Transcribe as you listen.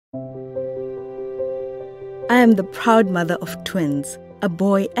am the proud mother of twins, a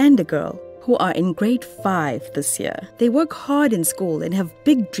boy and a girl, who are in grade 5 this year. They work hard in school and have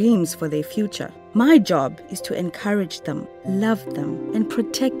big dreams for their future. My job is to encourage them, love them, and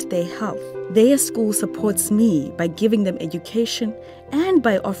protect their health. Their school supports me by giving them education and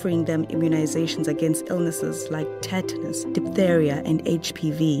by offering them immunizations against illnesses like tetanus, diphtheria, and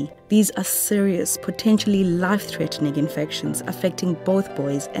HPV. These are serious, potentially life-threatening infections affecting both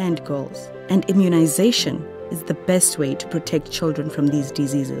boys and girls. And immunization is the best way to protect children from these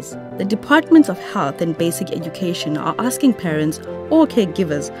diseases. The Departments of Health and Basic Education are asking parents or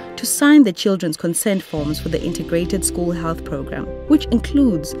caregivers to sign the children's consent forms for the Integrated School Health Program, which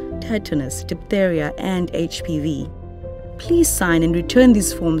includes tetanus, diphtheria, and HPV. Please sign and return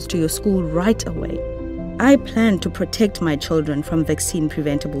these forms to your school right away. I plan to protect my children from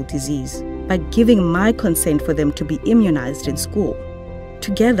vaccine-preventable disease by giving my consent for them to be immunized in school.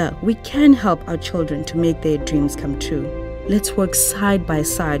 Together, we can help our children to make their dreams come true. Let's work side by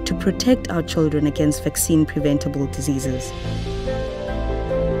side to protect our children against vaccine-preventable diseases.